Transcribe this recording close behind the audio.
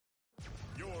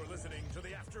You're listening to the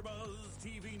AfterBuzz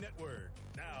TV Network,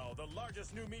 now the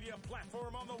largest new media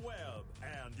platform on the web,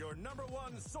 and your number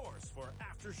one source for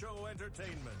after-show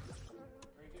entertainment.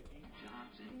 Very good, Dean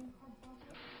Johnson.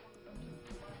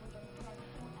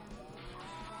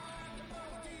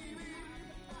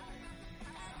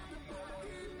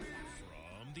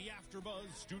 From the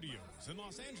AfterBuzz Studios in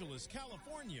Los Angeles,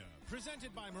 California,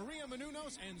 presented by Maria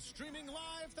Menounos and streaming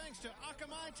live thanks to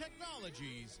Akamai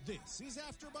Technologies. This is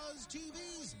AfterBuzz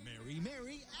TV's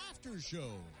Mary After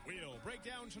Show. We'll break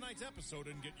down tonight's episode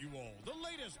and get you all the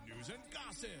latest news and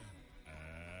gossip.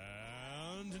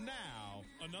 And now,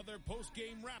 another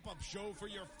post-game wrap-up show for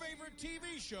your favorite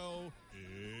TV show.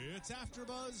 It's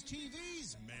AfterBuzz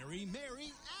TV's Mary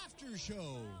After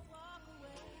Show.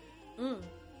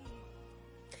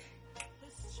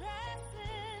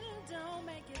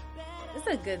 This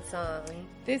is a good song.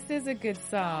 This is a good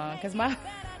song because my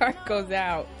heart goes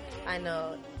out. I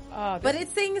know. Oh, but it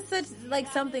sings such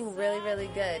like something really, really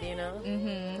good, you know?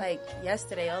 Mm-hmm. Like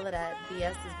yesterday, all of that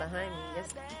BS is behind me.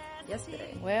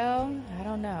 Yesterday. Well, I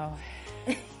don't know.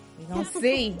 We're going to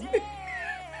see.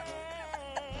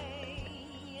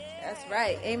 That's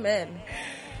right. Amen.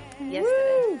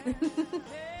 Yesterday.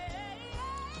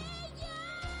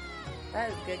 That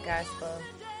is good gospel.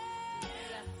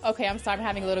 Okay, I'm sorry. I'm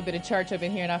having a little bit of church up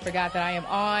in here, and I forgot that I am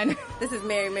on. This is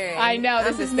Mary. I know.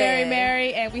 This is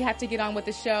Mary, and we have to get on with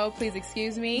the show. Please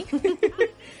excuse me.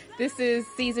 This is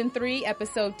Season 3,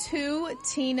 Episode 2,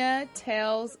 Tina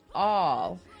Tells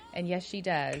All. And yes, she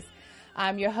does.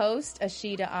 I'm your host,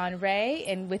 Ashita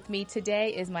Onray, and with me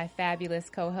today is my fabulous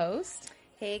co-host.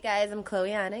 Hey, guys. I'm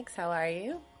Chloe Onyx. How are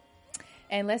you?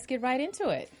 And let's get right into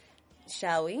it.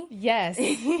 Shall we? Yes.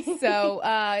 So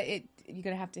you're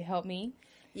going to have to help me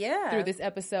through this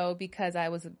episode because I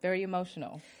was very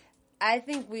emotional. I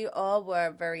think we all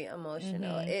were very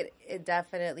emotional. Mm-hmm. It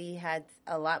definitely had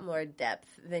a lot more depth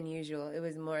than usual. It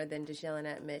was more than just yelling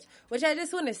at Mitch, which I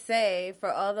just want to say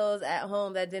for all those at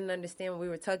home that didn't understand what we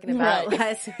were talking about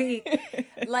last week.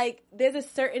 Like, there's a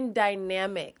certain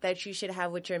dynamic that you should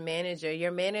have with your manager.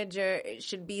 Your manager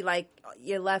should be like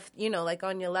your left, like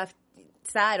on your left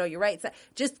side or your right side,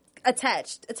 just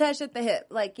attached at the hip.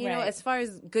 Like, you know, as far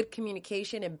as good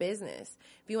communication in business,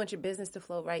 if you want your business to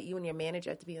flow right, you and your manager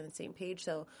have to be on the same page.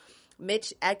 So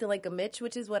Mitch acting like a Mitch,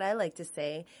 which is what I like to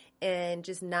say, and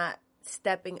just not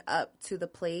stepping up to the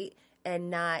plate and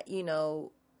not,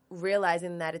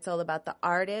 realizing that it's all about the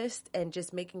artist and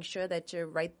just making sure that you're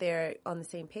right there on the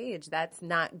same page. That's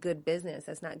not good business.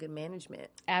 That's not good management.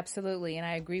 Absolutely. And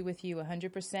I agree with you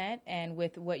 100%. And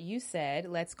with what you said,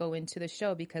 let's go into the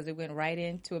show because it went right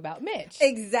into about Mitch.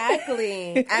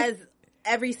 Exactly. As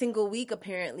every single week,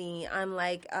 apparently, I'm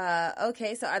like,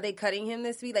 okay, so are they cutting him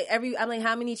this week? I'm like,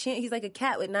 how many chances? He's like a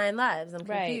cat with 9 lives. I'm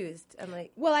confused. I'm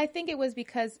like, well, I think it was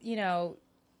because,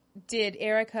 did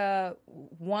Erica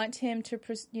want him to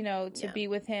be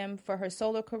with him for her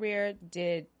solo career?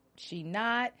 Did she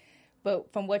not?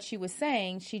 But from what she was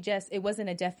saying, it wasn't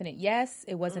a definite yes.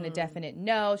 It wasn't a definite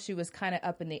no. She was kind of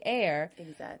up in the air.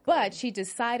 Exactly. But she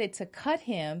decided to cut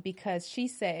him because she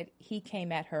said he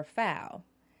came at her foul.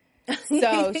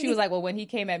 So she was like, well, when he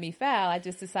came at me foul, I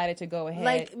just decided to go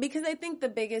ahead. Because I think the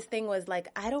biggest thing was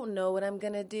I don't know what I'm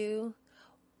going to do.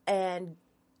 And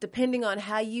depending on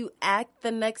how you act the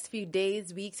next few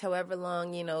days, weeks, however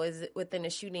long, is within a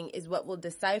shooting is what will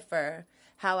decipher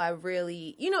how I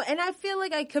really, and I feel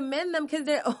like I commend them because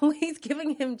they're always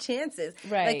giving him chances.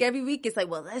 Right. Like every week it's like,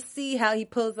 well, let's see how he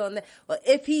pulls on that. Well,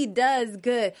 if he does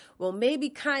good, well,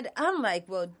 maybe kind of, I'm like,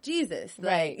 well, Jesus.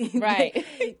 Right.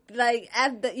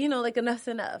 Enough's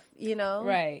enough,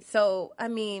 Right. So,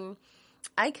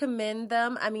 I commend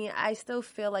them. I still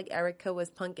feel like Erica was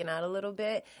punking out a little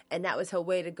bit, and that was her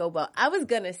way to go. Well, I was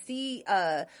going to see,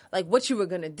 what you were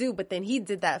going to do, but then he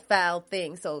did that foul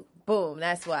thing. So, boom,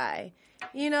 that's why.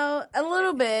 A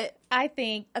little bit. I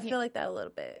feel like that a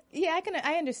little bit. Yeah,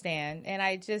 I understand. And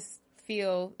I just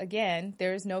feel, again,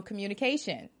 there's no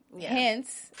communication. Yeah.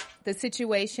 Hence, the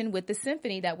situation with the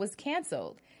symphony that was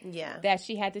canceled. Yeah. That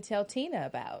she had to tell Tina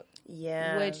about.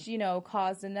 Yeah. Which,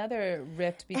 caused another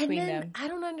rift between them. I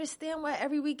don't understand why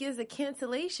every week is a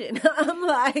cancellation. I'm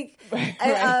like,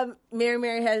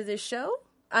 Mary has this show.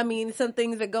 Some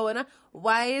things are going on.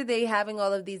 Why are they having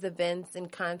all of these events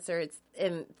and concerts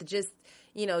and just,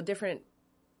 different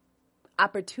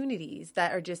opportunities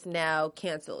that are just now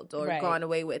canceled or gone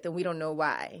away with, and we don't know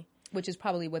why? Which is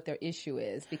probably what their issue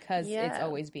is because it's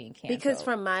always being canceled. Because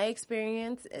from my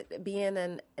experience, being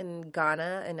in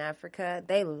Ghana and Africa,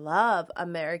 they love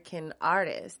American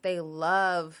artists. They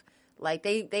love,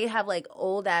 they have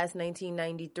old-ass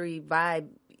 1993 vibe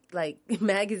like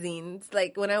magazines.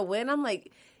 Like when I went, I'm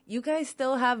like, you guys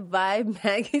still have Vibe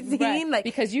magazine? Right. Like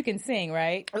because you can sing,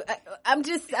 right? I'm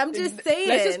just saying.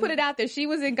 Let's just put it out there. She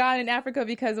was in Ghana and Africa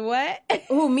because what?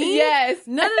 Who, me? Yes.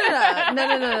 No.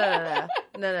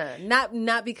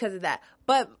 Not because of that.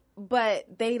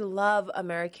 But they love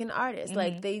American artists.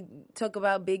 Like they talk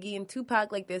about Biggie and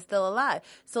Tupac like they're still alive.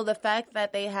 So the fact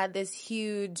that they had this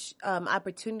huge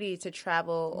opportunity to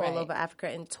travel all over Africa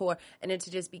and tour, and then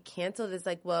to just be canceled is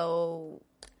like, well,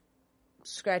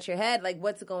 scratch your head. Like,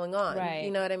 what's going on? Right. You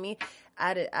know what I mean?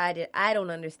 I don't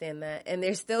understand that. And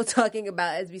they're still talking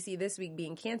about, as we see this week,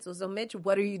 being canceled. So, Mitch,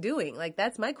 what are you doing? Like,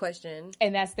 that's my question.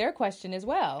 And that's their question as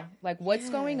well. Like, what's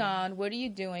going on? What are you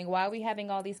doing? Why are we having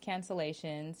all these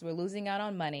cancellations? We're losing out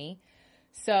on money.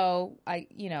 So,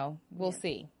 we'll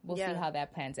see. We'll see how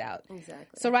that plans out. Exactly.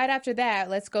 So, right after that,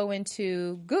 let's go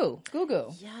into Goo.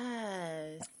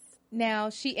 Yes. Now,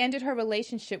 she ended her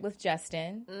relationship with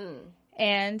Justin.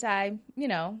 And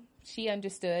she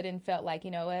understood and felt like,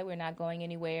 you know what, we're not going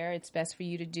anywhere. It's best for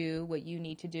you to do what you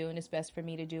need to do, and it's best for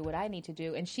me to do what I need to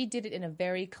do. And she did it in a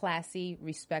very classy,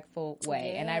 respectful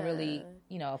way. And I really,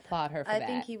 applaud her for that. I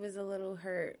think he was a little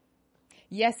hurt.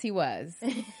 Yes, he was.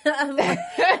 I'm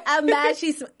mad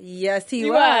yes, he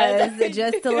was.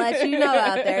 Just to let you know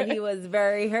out there, he was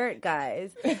very hurt,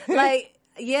 guys. Like,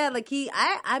 yeah, like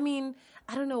I mean,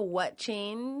 I don't know what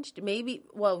changed. Maybe,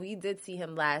 well, we did see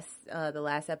him the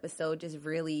last episode just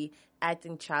really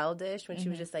acting childish when she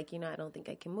was just like, I don't think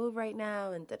I can move right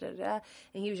now, and da-da-da.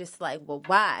 And he was just like, well,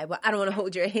 why? Well, I don't want to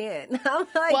hold your hand. I'm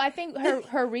like, well, I think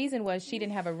her reason was she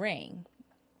didn't have a ring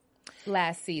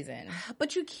last season.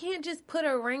 But you can't just put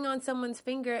a ring on someone's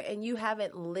finger and you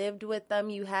haven't lived with them.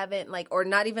 You haven't, or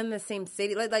not even in the same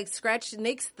city. Like Scratch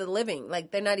Nick's the living.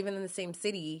 Like, they're not even in the same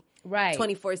city. Right.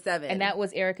 24/7. And that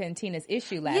was Erica and Tina's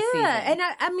issue last season. Yeah,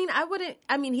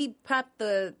 and he popped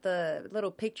the little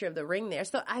picture of the ring there.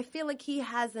 So I feel like he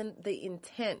hasn't the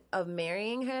intent of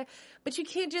marrying her. But you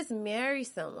can't just marry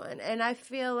someone. And I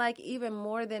feel like even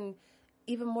more than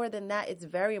that, it's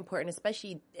very important,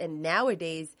 especially in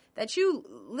nowadays, that you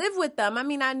live with them. I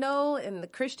mean, I know in the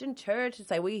Christian church, it's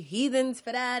like we heathens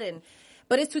for that,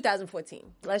 but it's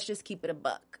 2014. Let's just keep it a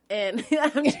buck. And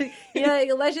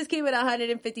let's just keep it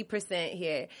 150%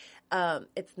 here.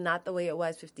 It's not the way it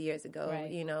was 50 years ago,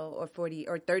 right. Or 40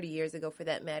 or 30 years ago for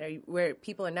that matter, where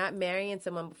people are not marrying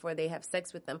someone before they have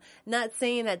sex with them. Not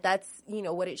saying that that's,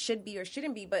 what it should be or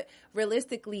shouldn't be, but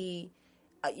realistically,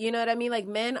 you know what I mean? Like,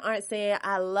 men aren't saying,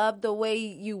 I love the way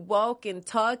you walk and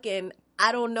talk, and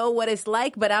I don't know what it's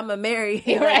like, but I'm a marry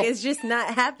you. Right. Like, it's just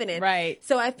not happening. Right.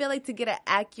 So I feel like to get an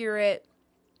accurate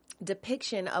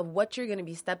depiction of what you're going to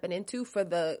be stepping into for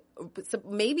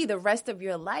maybe the rest of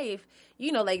your life,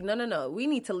 like, no, we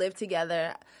need to live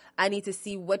together. I need to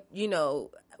see what you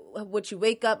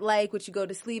wake up like, what you go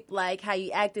to sleep like, how you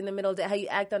act in the middle of the day, how you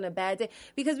act on a bad day.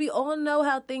 Because we all know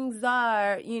how things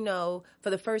are,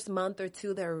 for the first month or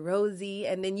two, they're rosy,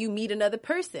 and then you meet another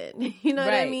person. You know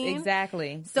what I mean?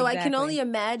 Exactly. So I can only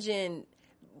imagine,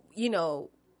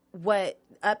 what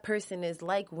a person is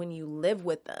like when you live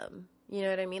with them. You know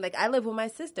what I mean? Like, I live with my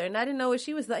sister, and I didn't know what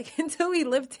she was like until we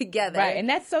lived together. Right, and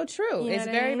that's so true. You know it's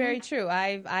very, very true.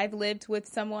 I've lived with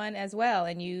someone as well,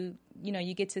 and you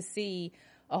get to see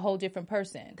a whole different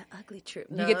person. The ugly truth.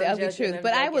 You get the ugly truth.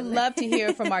 But I would love to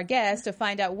hear from our guests to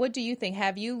find out, what do you think?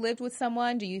 Have you lived with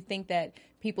someone? Do you think that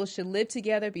people should live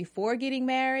together before getting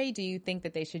married? Do you think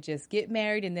that they should just get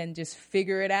married and then just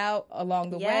figure it out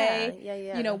along the way?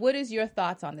 Yeah. What is your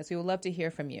thoughts on this? We would love to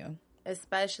hear from you.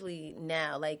 Especially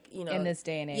now, like, in this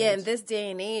day and age. Yeah, in this day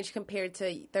and age compared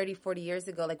to 30, 40 years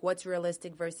ago, like, what's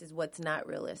realistic versus what's not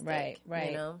realistic.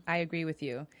 Right. I agree with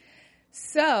you.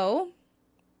 So,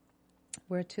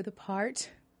 we're to the part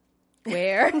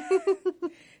where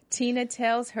Tina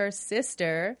tells her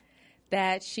sister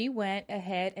that she went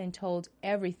ahead and told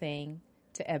everything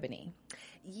to Ebony.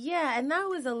 Yeah, and that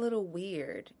was a little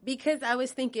weird because I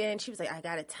was thinking, she was like, I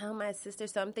got to tell my sister.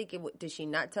 So I'm thinking, did she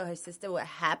not tell her sister what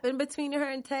happened between her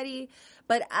and Teddy?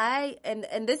 But and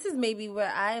this is maybe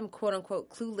where I am, quote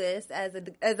unquote, clueless, as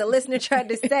a listener tried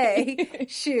to say,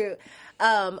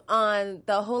 on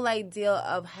the whole idea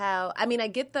of how, I mean, I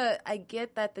get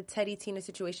that the Teddy Tina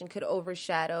situation could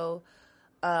overshadow,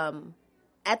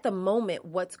 at the moment,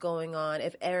 what's going on.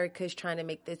 If Erica's trying to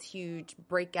make this huge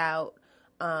breakout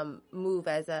move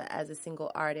as a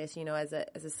single artist, as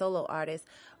a solo artist,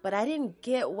 but I didn't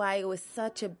get why it was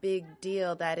such a big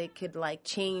deal that it could like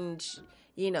change,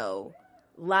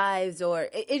 lives, or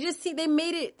it just they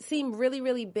made it seem really,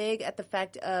 really big at the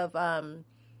fact of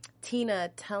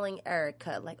Tina telling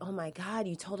Erica like, oh my God,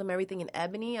 you told him everything in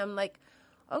Ebony. I'm like,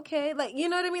 okay. Like, you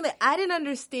know what I mean? Like, I didn't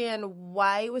understand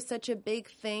why it was such a big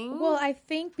thing. Well, I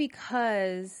think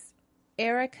because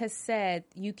Erica said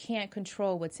you can't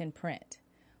control what's in print.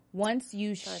 Once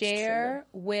you share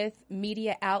with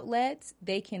media outlets,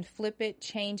 they can flip it,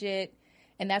 change it.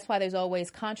 And that's why there's always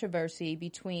controversy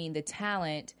between the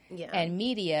talent and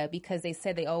media, because they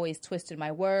said they always twisted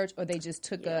my words, or they just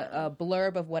took a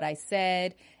blurb of what I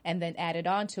said and then added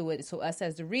on to it. So us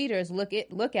as the readers look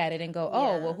at it and go,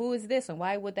 oh, well, who is this? And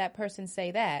why would that person say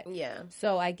that? Yeah.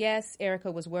 So I guess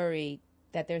Erica was worried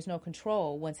that there's no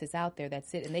control once it's out there.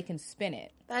 That's it. And they can spin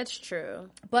it. That's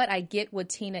true. But I get what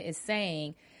Tina is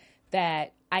saying,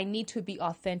 that I need to be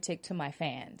authentic to my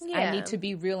fans. Yeah. I need to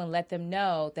be real and let them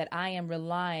know that I am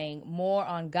relying more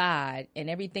on God and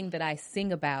everything that I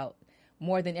sing about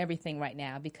more than everything right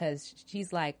now, because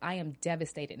she's like, I am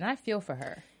devastated. And I feel for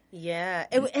her. Yeah.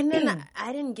 And then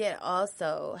I didn't get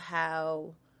also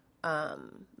how,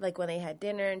 like when they had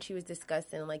dinner and she was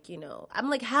discussing, like, you know,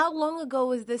 I'm like, how long ago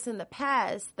was this in the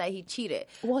past that he cheated?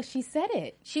 Well, she said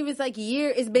it. She was like,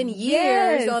 it's been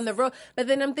years on the road. But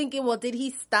then I'm thinking, well, did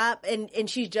he stop and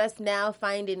she's just now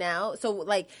finding out? So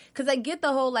like, cause I get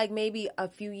the whole, like maybe a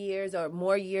few years or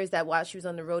more years that while she was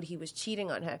on the road, he was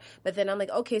cheating on her. But then I'm like,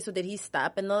 okay, so did he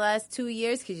stop in the last 2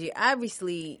 years? Cause you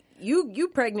obviously, you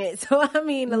pregnant. So I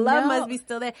mean, the love must be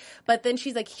still there. But then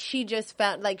she's like, she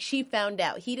found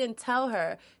out. He didn't tell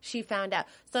her, she found out.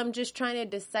 So I'm just trying to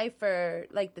decipher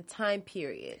like the time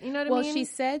period. You know what I mean? Well, she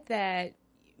said that,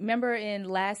 remember in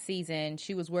last season,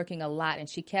 she was working a lot and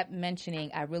she kept mentioning,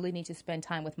 I really need to spend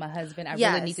time with my husband. I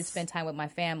really need to spend time with my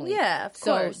family. Yeah, of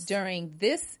course. So during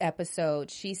this episode,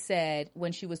 she said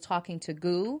when she was talking to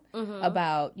Goo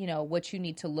about, you know, what you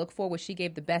need to look for, which she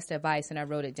gave the best advice, and I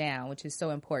wrote it down, which is so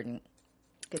important.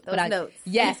 Get those notes.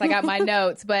 Yes, I got my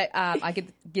notes, but I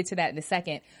could get to that in a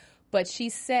second. But she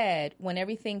said when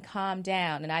everything calmed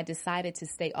down and I decided to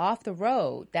stay off the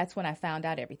road, that's when I found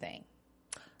out everything.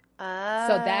 So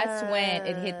that's when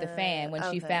it hit the fan, when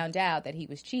she found out that he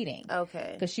was cheating.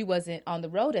 Okay. Because she wasn't on the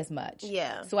road as much.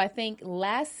 Yeah. So I think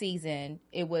last season,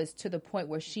 it was to the point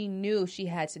where she knew she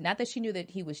had to, not that she knew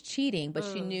that he was cheating, but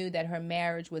she knew that her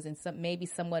marriage was in maybe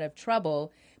somewhat of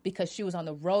trouble because she was on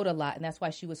the road a lot, and that's why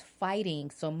she was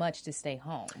fighting so much to stay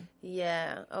home.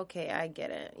 Yeah. Okay, I get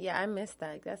it. Yeah, I missed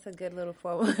that. That's a good little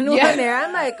 411 there.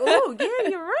 I'm like, oh, yeah,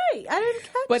 you're right. I didn't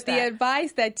catch But that. the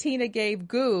advice that Tina gave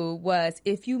Goo was,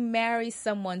 if you marry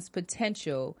someone's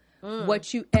potential,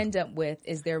 what you end up with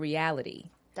is their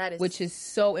reality. That is, which is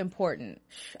so important.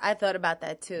 I thought about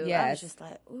that too. Yes. I was just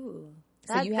like, ooh.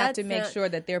 So you have to make sure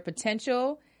that their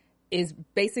potential is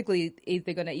basically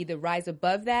either going to rise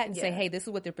above that and say, hey, this is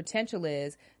what their potential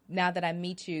is. Now that I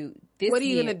meet you this what are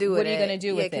you year, going to do with it? What are you going to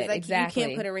do with it? Like, exactly. You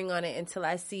can't put a ring on it until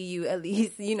I see you at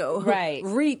least, right.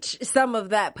 reach some of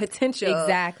that potential.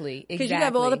 Exactly. Because you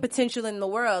have all the potential in the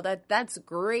world. That's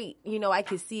great. I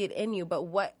can see it in you. But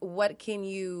what can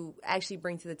you actually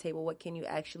bring to the table? What can you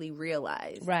actually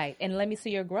realize? Right. And let me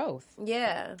see your growth.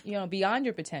 Yeah. Beyond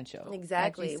your potential.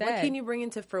 Exactly. What can you bring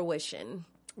into fruition?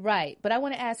 Right. But I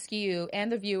want to ask you and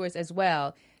the viewers as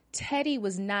well, Teddy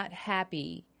was not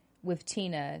happy with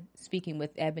Tina speaking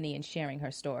with Ebony and sharing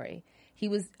her story. He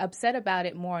was upset about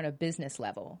it more on a business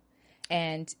level.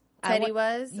 And Teddy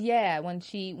was? Yeah,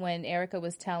 when Erica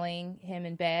was telling him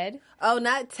in bed. Oh,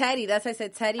 not Teddy. That's why I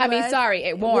said Teddy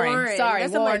sorry, Warren. Sorry,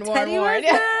 Warren. Warren. Warren,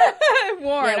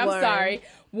 Yeah, I'm sorry.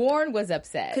 Warren was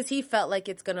upset. Because he felt like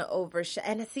it's going to overshadow.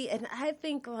 And I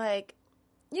think, like,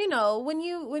 when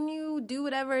you do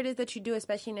whatever it is that you do,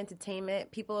 especially in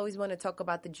entertainment, people always want to talk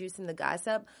about the juice and the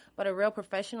gossip, but a real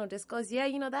professional just goes,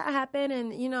 that happened,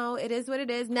 and, it is what it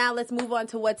is. Now let's move on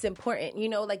to what's important,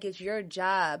 like it's your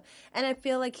job. And I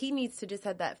feel like he needs to just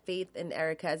have that faith in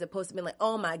Erica as opposed to being like,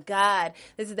 oh my God,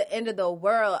 this is the end of the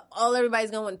world. All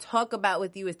everybody's going to want to talk about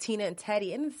with you is Tina and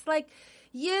Teddy. And it's like,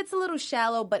 yeah, it's a little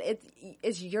shallow, but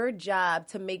it's your job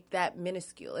to make that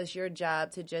minuscule. It's your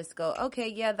job to just go, okay,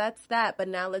 yeah, that's that. But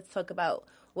now let's talk about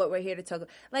what we're here to talk about.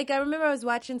 Like, I remember I was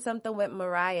watching something with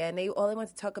Mariah, and all they wanted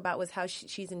to talk about was how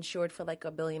she's insured for like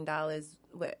 $1 billion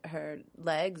with her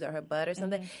legs or her butt or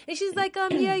something. Mm-hmm. And she's like,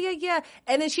 yeah.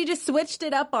 And then she just switched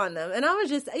it up on them. And I was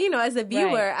just, as a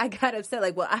viewer, right. I got upset.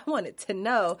 Like, well, I wanted to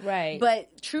know. Right.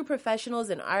 But true professionals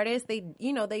and artists,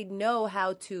 they know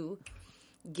how to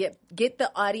get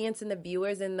the audience and the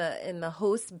viewers and the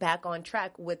hosts back on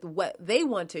track with what they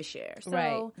want to share.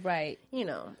 So, right.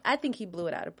 I think he blew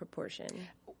it out of proportion.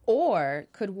 Or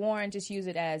could Warren just use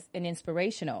it as an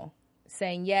inspirational,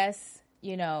 saying, yes,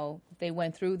 they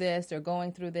went through this, they're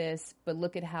going through this, but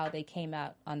look at how they came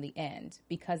out on the end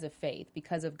because of faith,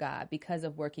 because of God, because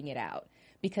of working it out.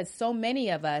 Because so many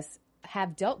of us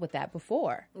have dealt with that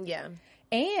before. Yeah.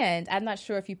 And I'm not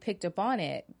sure if you picked up on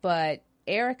it, but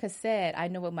Erica said, "I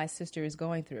know what my sister is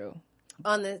going through."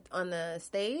 On the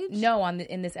stage? No,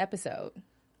 in this episode.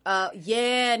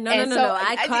 Yeah, no.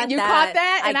 I caught that. You caught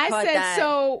that? And I said, that.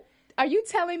 So are you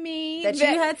telling me that you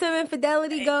had some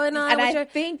infidelity going on? And I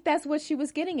think that's what she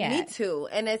was getting at. Me too.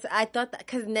 And I thought that,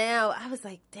 because now I was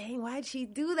like, dang, why'd she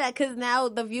do that? Because now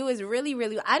the view is really,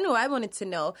 really, I know I wanted to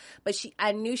know, but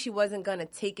I knew she wasn't going to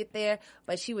take it there.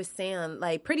 But she was saying,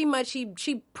 like, pretty much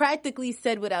she practically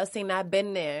said without saying, I've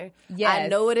been there. Yes. I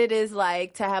know what it is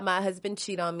like to have my husband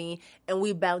cheat on me, and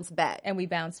we bounce back.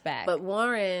 But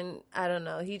Warren, I don't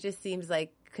know, he just seems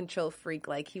like control freak,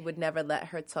 like he would never let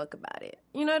her talk about it.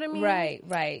 You know what I mean?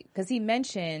 Right. Because he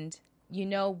mentioned,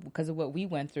 because of what we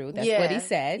went through. That's what he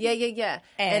said. Yeah.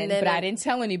 But I didn't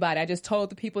tell anybody. I just told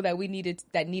the people that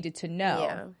needed to know.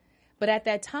 Yeah. But at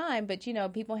that time,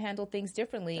 people handle things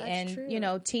differently. That's and,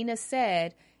 true. Tina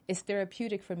said, it's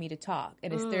therapeutic for me to talk.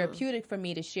 And it's therapeutic for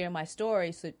me to share my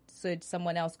story so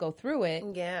someone else go through it.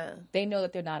 Yeah. They know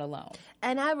that they're not alone.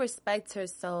 And I respect her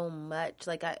so much.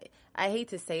 Like, I hate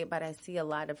to say it, but I see a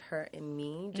lot of her in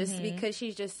me just because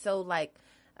she's just so, like,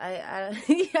 I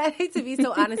hate to be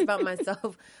so honest about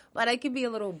myself, but I could be a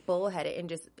little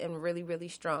bullheaded and really, really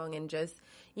strong and just,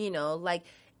 like,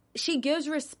 she gives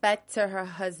respect to her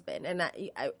husband, and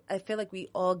I feel like we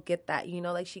all get that,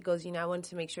 like she goes, I wanted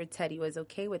to make sure Teddy was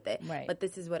okay with it, right. But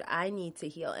this is what I need to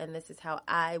heal, and this is how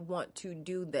I want to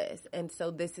do this, and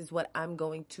so this is what I'm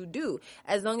going to do.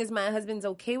 As long as my husband's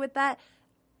okay with that,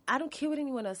 I don't care what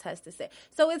anyone else has to say.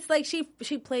 So it's like she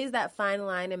plays that fine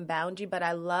line and boundary, but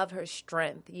I love her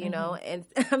strength, know? And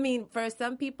I mean, for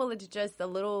some people, it's just a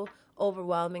little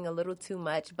overwhelming, a little too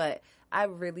much, but I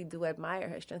really do admire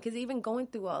her strength, because even going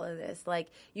through all of this, like,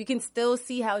 you can still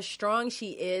see how strong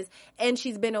she is, and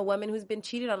she's been a woman who's been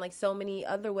cheated on like so many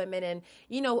other women, and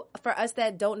for us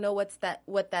that don't know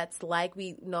what that's like,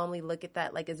 we normally look at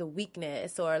that like as a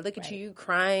weakness, or look at you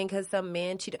crying because some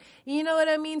man cheated, you know what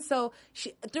I mean? So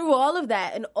through all of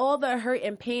that and all the hurt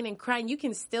and pain and crying, you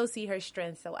can still see her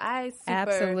strength. So I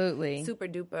absolutely super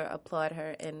duper applaud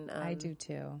her, and I do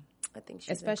too. I think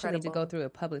she's especially incredible. To go through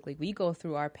it publicly. We go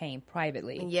through our pain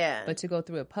privately. Yeah. But to go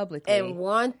through it publicly. And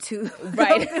want to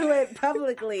right. go through it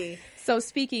publicly. So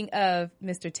speaking of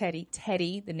Mr.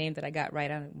 Teddy, the name that I got right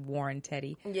on, Warren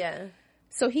Teddy. Yeah.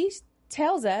 So he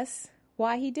tells us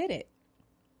why he did it.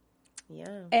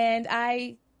 Yeah. And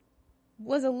I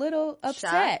was a little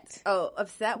upset. Shocked? Oh,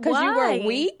 upset? Because Why? you were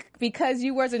weak? Because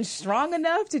you wasn't strong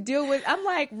enough to deal with... I'm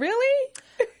like, really?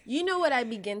 You know what I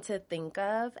begin to think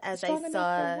of as strong I enough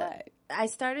saw... for what? I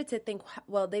started to think,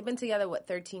 well, they've been together,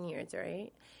 13 years,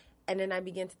 right? And then I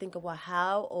began to think of, well,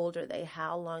 how old are they?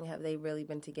 How long have they really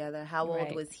been together? How old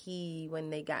Right. was he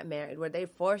when they got married? Were they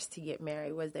forced to get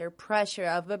married? Was there pressure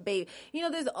of a baby?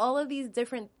 There's all of these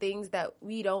different things that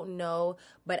we don't know.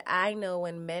 But I know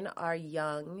when men are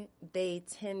young, they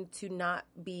tend to not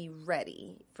be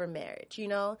ready for marriage,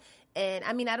 And,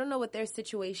 I mean, I don't know what their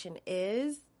situation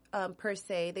is. Per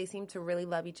se, they seem to really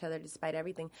love each other despite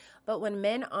everything. But when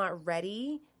men aren't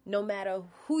ready, no matter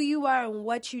who you are and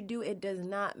what you do, it does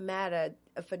not matter.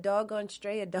 If a dog gone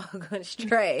stray, a dog gone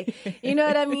stray. You know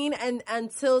what I mean? And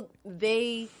until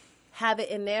they have it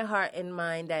in their heart and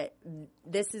mind that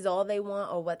this is all they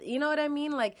want, or what, you know what I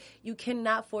mean? Like, you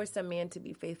cannot force a man to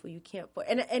be faithful. You can't force,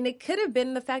 and it could have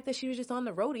been the fact that she was just on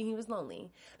the road and he was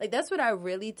lonely. Like, that's what I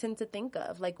really tend to think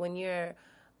of. Like, when you're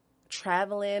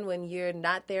traveling, when you're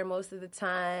not there most of the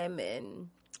time, and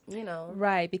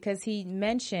right, because he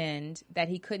mentioned that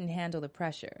he couldn't handle the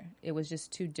pressure. It was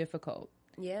just too difficult.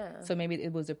 Yeah. So maybe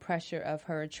it was the pressure of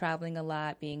her traveling a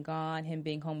lot, being gone, him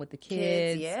being home with the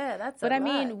kids. Yeah, that's but a I lot.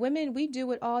 mean, women, we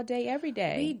do it all day, every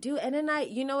day. We do. And then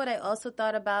what I also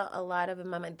thought about a lot of in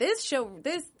my mind, this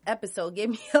episode gave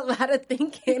me a lot of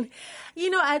thinking.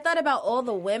 I thought about all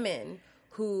the women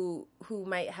who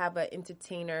might have an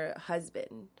entertainer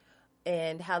husband,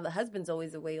 and how the husband's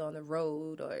always away on the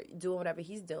road or doing whatever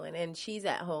he's doing, and she's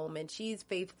at home and she's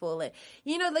faithful, and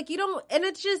and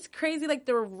it's just crazy. Like,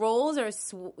 the roles are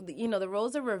the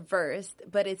roles are reversed,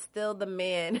 but it's still the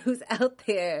man who's out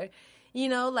there,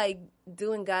 like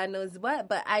doing God knows what.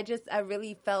 But I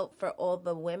really felt for all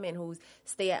the women who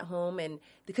stay at home, and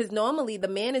because normally the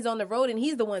man is on the road and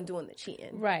he's the one doing the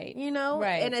cheating, right?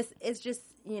 Right, and it's just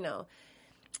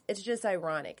it's just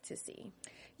ironic to see.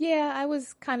 Yeah, I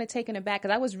was kind of taken aback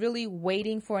because I was really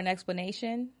waiting for an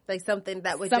explanation. Like something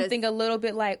that was a little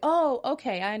bit like, oh,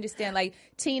 okay, I understand. Like,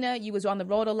 Tina, you was on the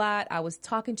road a lot. I was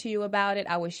talking to you about it.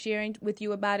 I was sharing with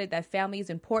you about it. That family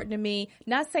is important to me.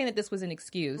 Not saying that this was an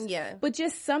excuse. Yeah. But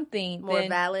just something. More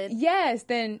valid. Yes,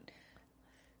 then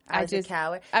I was a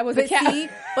coward. I was a coward.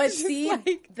 But see,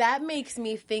 that makes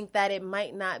me think that it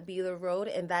might not be the road,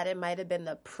 and that it might have been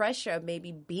the pressure of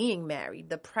maybe being married,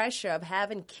 the pressure of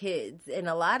having kids and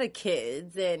a lot of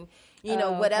kids, and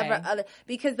whatever other.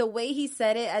 Because the way he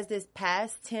said it as this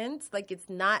past tense, like it's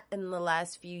not in the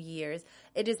last few years,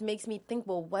 it just makes me think,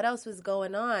 well, what else was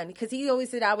going on? Because he always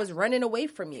said, I was running away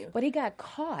from you. But he got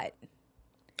caught.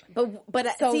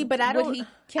 But So see, but I what don't. he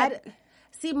kept-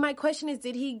 See, my question is,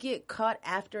 did he get caught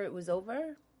after it was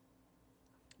over?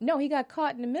 No, he got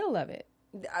caught in the middle of it.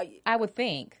 I would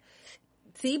think.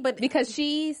 See, but Because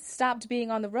she stopped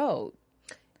being on the road.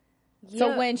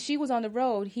 So when she was on the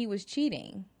road, he was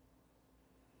cheating.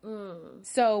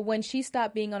 So when she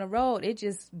stopped being on the road, it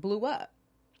just blew up.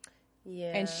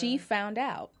 Yeah. And she found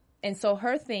out. And so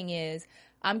her thing is,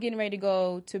 I'm getting ready to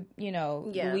go to,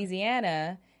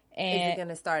 Louisiana. And is he going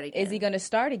to start again? Is he going to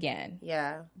start again?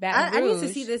 Yeah. Baton I need to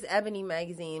Rouge. see this Ebony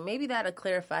magazine. Maybe that'll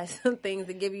clarify some things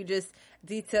and give you just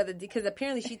detail. Because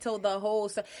apparently she told the whole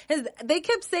story. They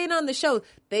kept saying on the show,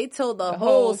 they told the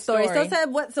whole story. So I said,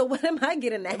 what am I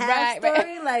getting? The half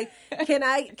story? Right. Like,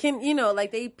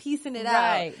 like they piecing it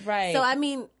out. Right. So, I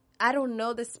mean, I don't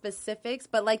know the specifics,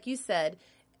 but like you said,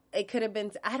 it could have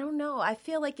been, I don't know. I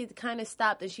feel like it kind of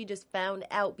stopped and she just found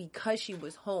out because she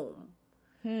was home.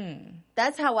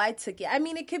 That's how I took it. I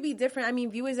mean, it could be different. I mean,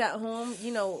 viewers at home,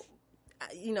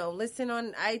 listen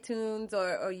on iTunes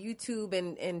or YouTube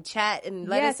and chat and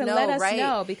let us know, and let us right?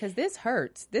 know, because this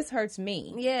hurts. This hurts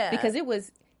me. Yeah. Because it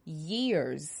was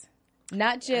years.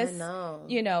 Not just, I know.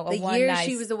 A the one years night.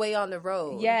 she was away on the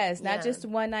road. Yes, not just a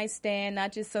one night stand,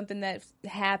 not just something that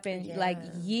happened, like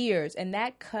years. And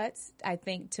that cuts, I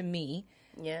think, to me,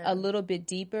 a little bit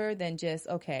deeper than just,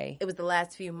 okay. It was the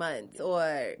last few months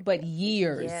But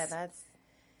years. Yeah,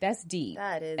 that's deep.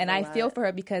 That is and a I lot. feel for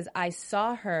her because I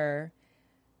saw her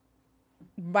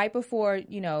right before,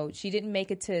 she didn't make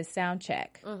it to sound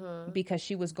check because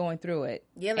she was going through it.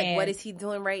 Yeah, like, what is he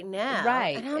doing right now?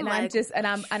 Right.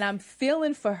 And I'm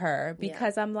feeling for her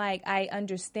because I'm like, I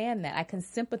understand that. I can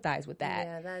sympathize with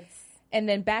that. Yeah, And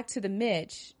then back to the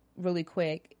Mitch really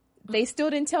quick. They still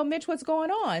didn't tell Mitch what's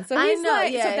going on. So I he's know,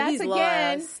 like, yeah, so that's he's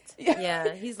again. lost.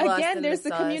 Yeah, he's lost. Again, there's the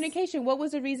sauce. communication. What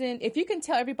was the reason? If you can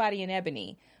tell everybody in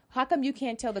Ebony, how come you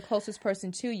can't tell the closest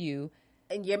person to you?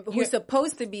 And who's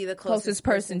supposed to be the closest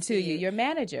person to you, your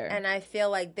manager. And I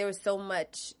feel like there was so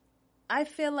much. I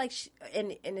feel like,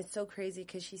 and it's so crazy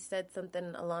because she said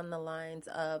something along the lines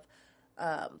of,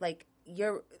 like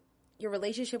your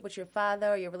relationship with your father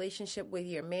or your relationship with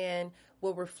your man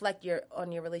will reflect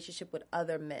on your relationship with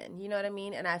other men. You know what I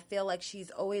mean? And I feel like she's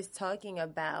always talking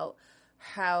about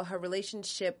how her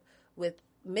relationship with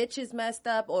Mitch is messed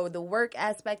up, or the work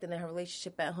aspect, and then her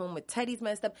relationship at home with Teddy's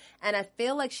messed up. And I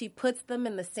feel like she puts them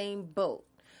in the same boat,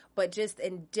 but just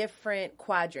in different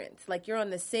quadrants. Like you're on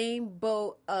the same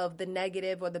boat of the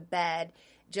negative or the bad,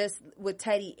 just with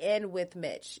Teddy and with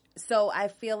Mitch. So I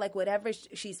feel like whatever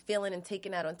she's feeling and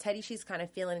taking out on Teddy, she's kind of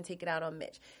feeling and taking out on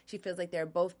Mitch. She feels like they're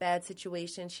both bad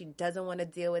situations. She doesn't want to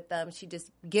deal with them. She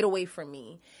just, get away from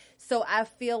me. So I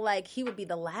feel like he would be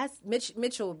the last,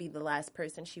 Mitchell would be the last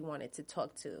person she wanted to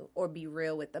talk to or be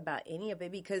real with about any of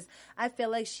it, because I feel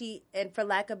like she, and for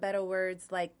lack of better words,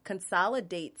 like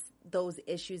consolidates those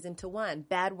issues into one.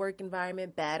 Bad work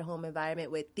environment, bad home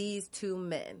environment with these two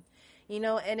men.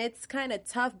 And it's kind of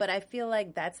tough, but I feel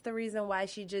like that's the reason why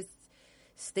she just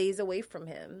stays away from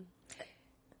him.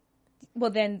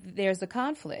 Well, then there's a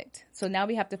conflict. So now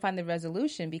we have to find the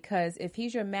resolution, because if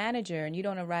he's your manager and you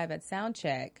don't arrive at sound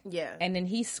check, and then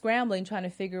he's scrambling trying to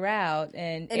figure out,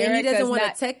 and then he doesn't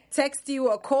want to text you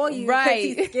or call you because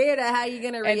he's scared of how you're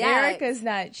going to react. And Erica's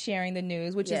not sharing the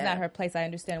news, which is not her place. I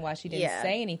understand why she didn't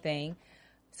say anything.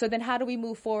 So then how do we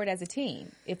move forward as a team?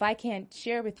 If I can't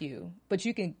share with you, but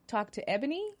you can talk to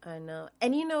Ebony? I know.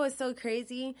 And it's so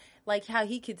crazy, like how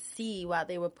he could see while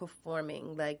they were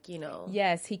performing, like,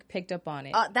 Yes, he picked up on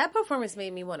it. That performance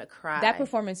made me want to cry. That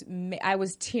performance, I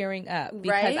was tearing up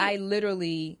because I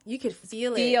literally... You could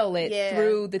feel it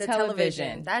through the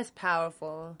television. That's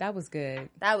powerful. That was good.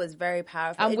 That was very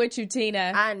powerful. I'm with you,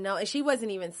 Tina. I know. And she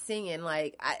wasn't even singing.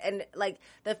 And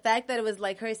the fact that it was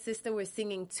like her sister was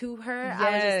singing to her,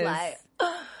 I was just like,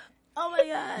 oh my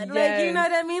God. Like, you know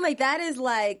what I mean? Like, that is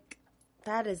like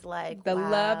the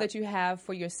love that you have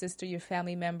for your sister, your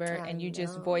family member, and you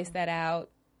just voice that out,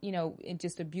 in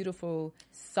just a beautiful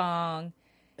song.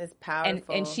 It's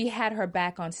powerful. And she had her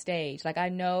back on stage. Like, I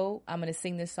know I'm going to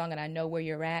sing this song and I know where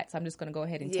you're at, so I'm just going to go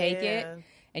ahead and take it.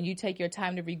 and you take your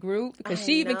time to regroup. Because I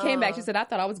she even came back. know. She said, I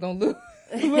thought I was going to lose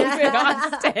it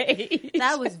on stage.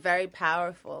 That was very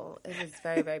powerful. It was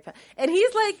very, very powerful. And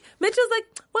he's like, Mitchell's like,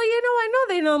 well, I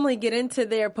know they normally get into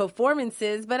their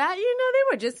performances, but they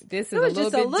were just, This is it was a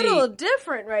little just a bit little deep.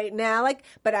 different right now. Like,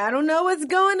 but I don't know what's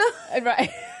going on. Right.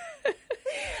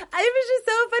 It was just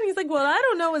so funny. He's like, well, I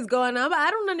don't know what's going on, but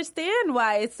I don't understand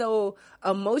why it's so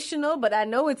emotional, but I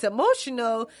know it's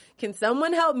emotional. Can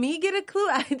someone help me get a clue?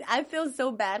 I feel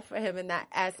so bad for him in that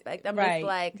aspect. I'm just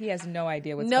like, he has no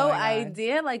idea what's going on. no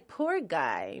idea. Like, poor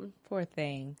guy. Poor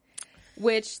thing.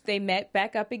 Which they met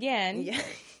back up again.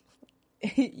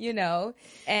 Yeah.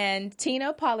 And Tina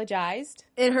apologized.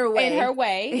 In her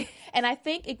way. And I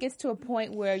think it gets to a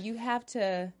point where you have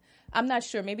to, I'm not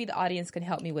sure, maybe the audience can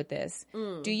help me with this.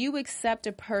 Do you accept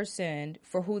a person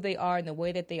for who they are in the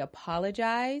way that they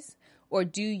apologize? Or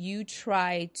do you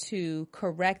try to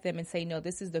correct them and say, no,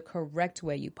 this is the correct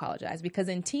way you apologize? Because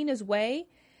in Tina's way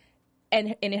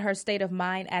and in her state of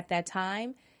mind at that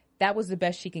time, that was the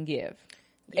best she can give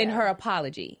in her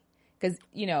apology. Because,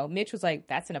 Mitch was like,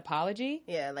 that's an apology?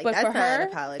 Yeah, like, but that's for not her, an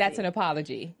apology. that's an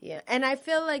apology. Yeah, and I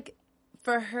feel like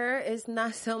for her, it's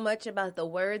not so much about the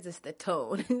words, it's the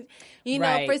tone.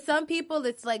 Right. For some people,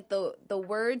 it's like the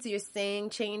words you're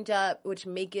saying change up, which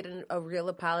make it a real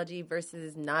apology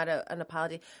versus not an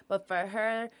apology. But for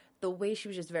her, the way she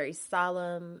was just very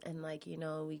solemn and like,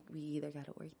 we either got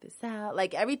to work this out.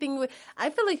 Like everything, I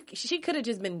feel like she could have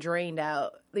just been drained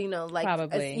out, like,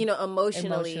 Probably.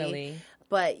 Emotionally.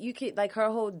 But you could, like, her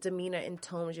whole demeanor and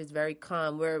tone was just very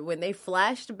calm. Where when they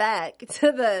flashed back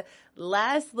to the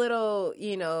last little,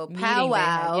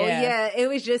 powwow, it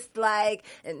was just like,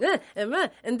 and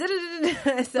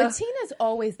da-da-da-da. So, But Tina's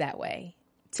always that way,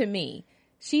 to me.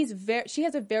 She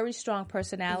has a very strong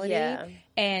personality,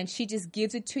 and she just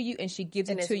gives it to you, and she gives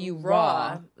it to you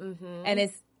raw. Mm-hmm. And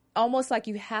it's almost like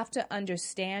you have to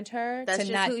understand her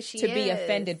to be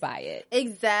offended by it.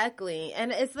 Exactly.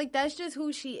 And it's like, that's just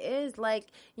who she is. Like,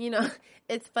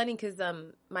 it's funny because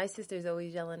my sister's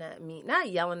always yelling at me. Not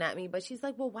yelling at me, but she's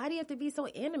like, well, why do you have to be so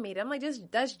animated? I'm like,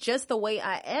 that's just the way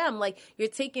I am. Like, you're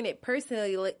taking it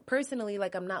personally,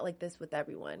 like I'm not like this with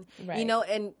everyone. Right.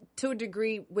 And to a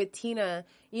degree with Tina,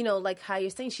 like how you're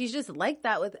saying, she's just like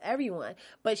that with everyone.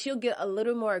 But she'll get a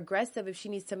little more aggressive if she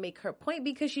needs to make her point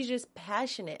because she's just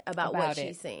passionate about what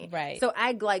she's saying. Right. So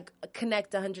I like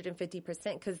connect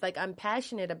 150% because like I'm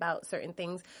passionate about certain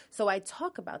things. So I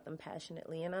talk about them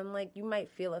passionately. And I'm like, you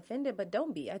might feel offended, but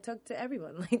don't be. I talk to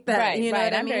everyone like that. Right, you know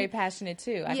what I I'm mean? very passionate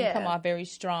too. I can come off very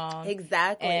strong.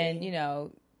 Exactly.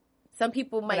 And, some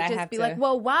people might just be to, like,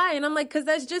 well, why? And I'm like, because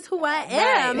that's just who I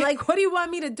am. Right. Like, what do you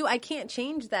want me to do? I can't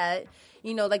change that.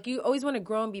 Like you always want to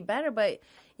grow and be better, but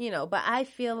I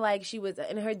feel like she was,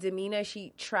 in her demeanor,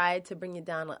 she tried to bring it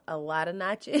down a lot of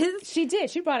notches. She did.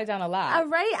 She brought it down a lot.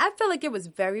 Right? I feel like it was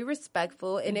very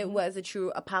respectful and it was a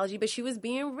true apology, but she was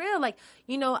being real. Like,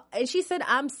 and she said,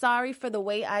 I'm sorry for the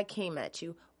way I came at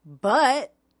you,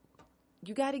 but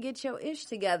you got to get your ish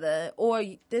together or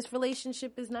this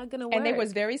relationship is not going to work. And they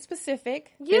was very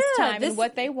specific this time in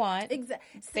what they want.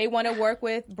 Exactly. They want to work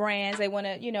with brands. They want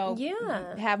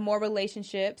to, have more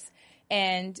relationships.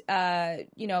 And,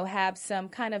 have some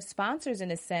kind of sponsors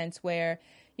in a sense where,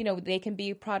 they can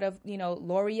be part of,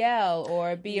 L'Oreal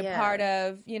or be a part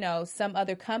of, some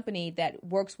other company that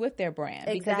works with their brand.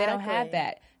 Because they don't have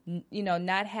that,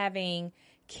 not having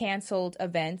canceled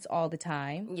events all the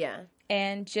time. Yeah.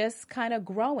 And just kind of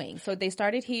growing. So they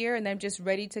started here and they're just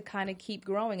ready to kind of keep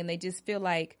growing. And they just feel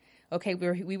like, okay,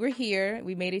 we were here,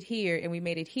 we made it here, and we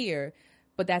made it here.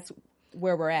 But that's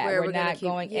where we're at. We're not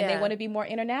going, and they want to be more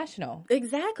international.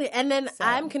 Exactly. And then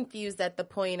I'm confused at the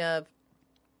point of,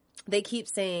 they keep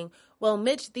saying, well,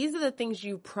 Mitch, these are the things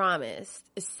you promised.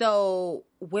 So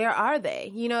where are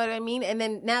they? You know what I mean? And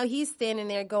then now he's standing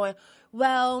there going,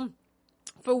 well,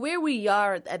 for where we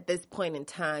are at this point in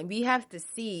time, we have to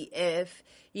see if,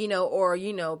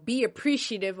 be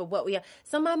appreciative of what we have.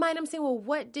 So in my mind, I'm saying, well,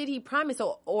 what did he promise?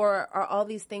 Or are all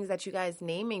these things that you guys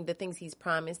naming the things he's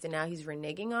promised and now he's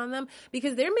reneging on them?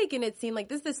 Because they're making it seem like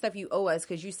this is the stuff you owe us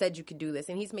because you said you could do this.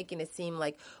 And he's making it seem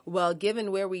like, well,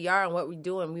 given where we are and what we're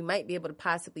doing, we might be able to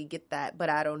possibly get that, but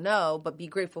I don't know, but be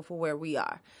grateful for where we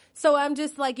are. So I'm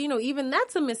just like, even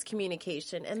that's a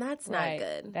miscommunication and that's not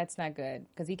good. That's not good.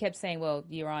 Because he kept saying, well,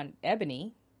 you're on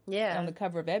Ebony. Yeah. On the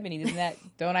cover of Ebony.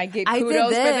 Don't I get kudos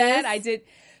for that? I did.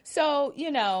 So,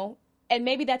 and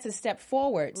maybe that's a step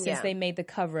forward since they made the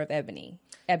cover of Ebony.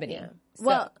 Yeah. So,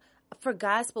 well, for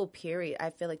gospel period, I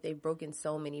feel like they've broken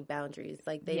so many boundaries.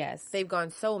 Like they've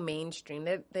gone so mainstream.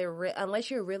 They're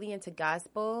unless you're really into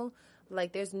gospel,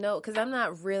 Like, there's no, because I'm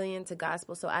not really into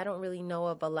gospel, so I don't really know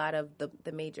of a lot of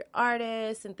the major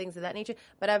artists and things of that nature.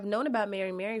 But I've known about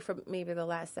Mary Mary for maybe the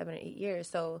last 7 or 8 years.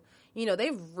 So, you know,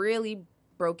 they've really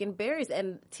broken barriers.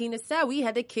 And Tina said we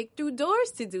had to kick through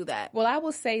doors to do that. Well, I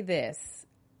will say this.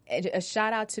 A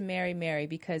shout out to Mary Mary,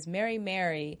 because Mary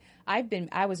Mary,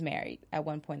 I was married at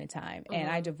one point in time, and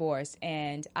I divorced,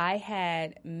 and I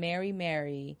had Mary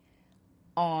Mary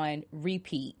on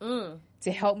repeat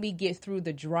to help me get through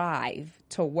the drive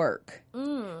to work.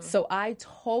 So I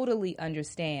totally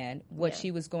understand what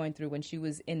she was going through when she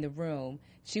was in the room.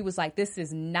 She was like, this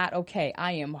is not okay.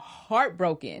 I am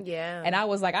heartbroken. Yeah. And I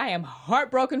was like, I am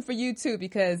heartbroken for you too,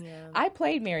 because I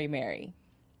played Mary Mary.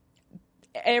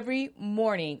 Every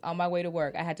morning on my way to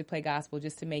work, I had to play gospel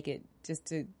just to make it, just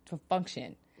to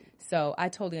function. So I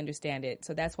totally understand it.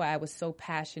 So that's why I was so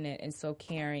passionate and so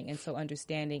caring and so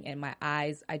understanding. And my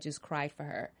eyes, I just cried for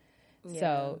her. Yeah.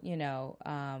 So, you know,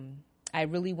 I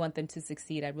really want them to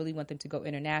succeed. I really want them to go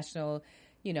international,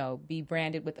 you know, be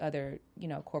branded with other, you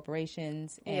know,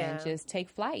 corporations and just take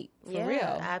flight for real.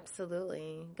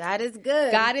 Absolutely. God is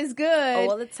good. God is good.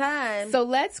 All the time. So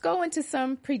let's go into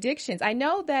some predictions. I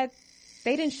know that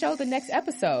they didn't show the next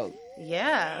episode.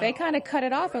 Yeah. They kind of cut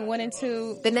it off and went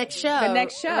into the next show.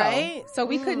 Right? So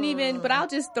we couldn't even, but I'll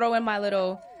just throw in my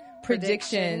little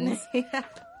predictions.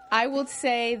 I will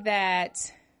say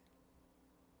that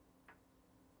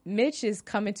Mitch is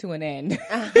coming to an end.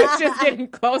 It's just getting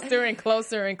closer and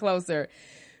closer and closer.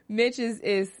 Mitch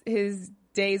is his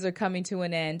days are coming to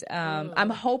an end.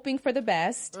 I'm hoping for the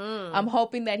best. I'm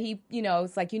hoping that he, you know,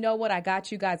 it's like, you know what, I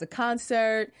got you guys a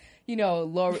concert. You know,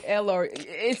 L'Oreal,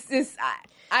 it's just,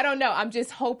 I don't know. I'm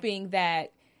just hoping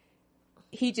that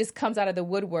he just comes out of the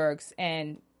woodworks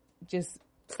and just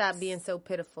stop being so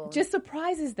pitiful. Just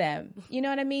surprises them. You know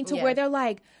what I mean? To where they're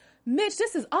like, Mitch,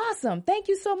 this is awesome. Thank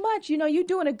you so much. You know, you're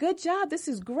doing a good job. This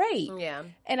is great. Yeah.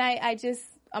 And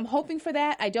I'm hoping for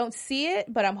that. I don't see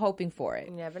it, but I'm hoping for it.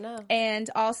 You never know. And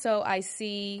also I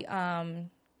see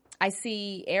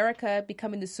Erica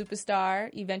becoming the superstar.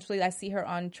 Eventually, I see her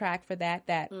on track for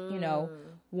that, you know,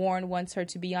 Warren wants her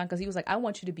to be on, because he was like, I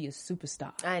want you to be a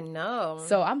superstar. I know.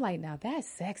 So I'm like, now that's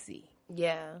sexy.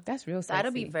 Yeah. That's real sexy.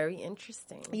 That'll be very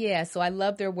interesting. Yeah, so I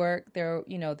love their work,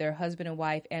 their husband and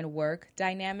wife and work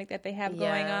dynamic that they have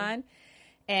going on.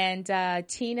 And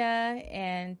Tina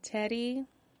and Teddy,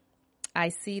 I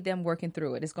see them working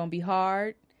through it. It's going to be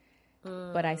hard,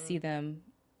 but I see them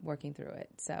working through it.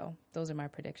 So those are my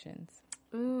predictions.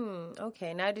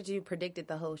 Okay, now that you predicted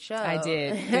the whole show. I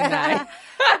did, didn't I?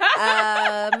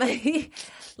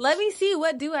 Let me see.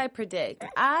 What do I predict?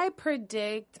 I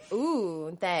predict,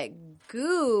 that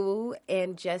Goo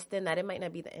and Justin, that it might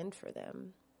not be the end for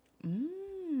them.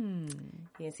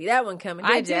 You didn't see that one coming,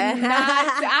 did you? I did not.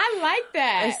 I like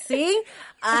that. See?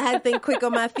 I had to think quick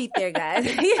on my feet there,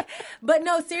 guys. But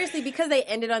no, seriously, because they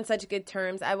ended on such good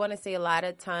terms, I want to say a lot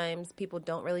of times people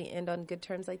don't really end on good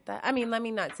terms like that. I mean, let me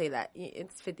not say that.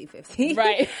 It's 50-50.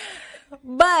 Right.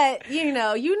 But, you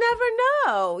know, you never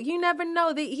know. You never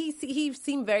know. He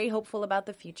seemed very hopeful about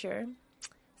the future.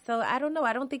 So I don't know.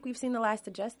 I don't think we've seen the last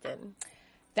of Justin.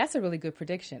 That's a really good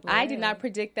prediction. Yeah. I did not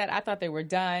predict that. I thought they were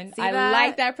done. I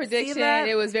like that prediction.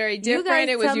 It was very different.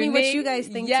 It was tell unique. Me what you guys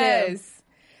think too.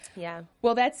 Yeah.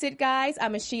 Well, that's it, guys.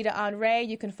 I'm Ashita Henre.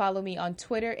 You can follow me on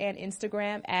Twitter and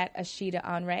Instagram at Ashita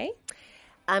Henre.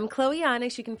 I'm Chloe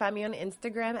Onyx. You can find me on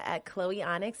Instagram at Chloe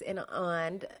Onyx and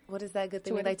on, what is that good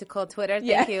thing we like to call Twitter?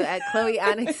 Thank you, at Chloe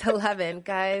Onyx 11.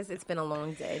 Guys, it's been a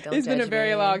long day. It's been a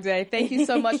very long day. Thank you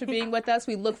so much for being with us.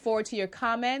 We look forward to your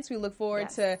comments. We look forward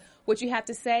to what you have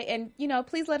to say. And, you know,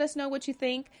 please let us know what you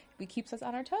think. It keeps us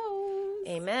on our toes.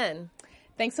 Amen.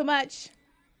 Thanks so much.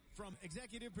 From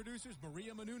executive producers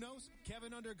Maria Menounos,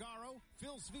 Kevin Undergaro,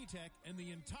 Phil Svitek, and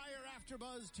the entire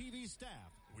AfterBuzz TV staff,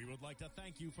 we would like to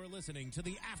thank you for listening to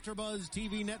the AfterBuzz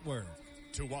TV network.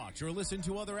 To watch or listen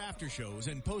to other after shows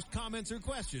and post comments or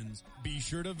questions, be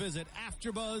sure to visit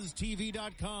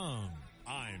AfterBuzzTV.com.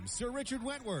 I'm Sir Richard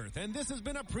Wentworth, and this has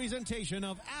been a presentation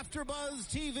of AfterBuzz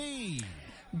TV.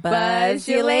 Buzz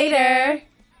you later.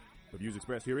 The views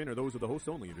expressed herein are those of the hosts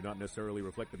only and do not necessarily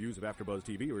reflect the views of AfterBuzz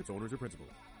TV or its owners or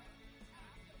principals.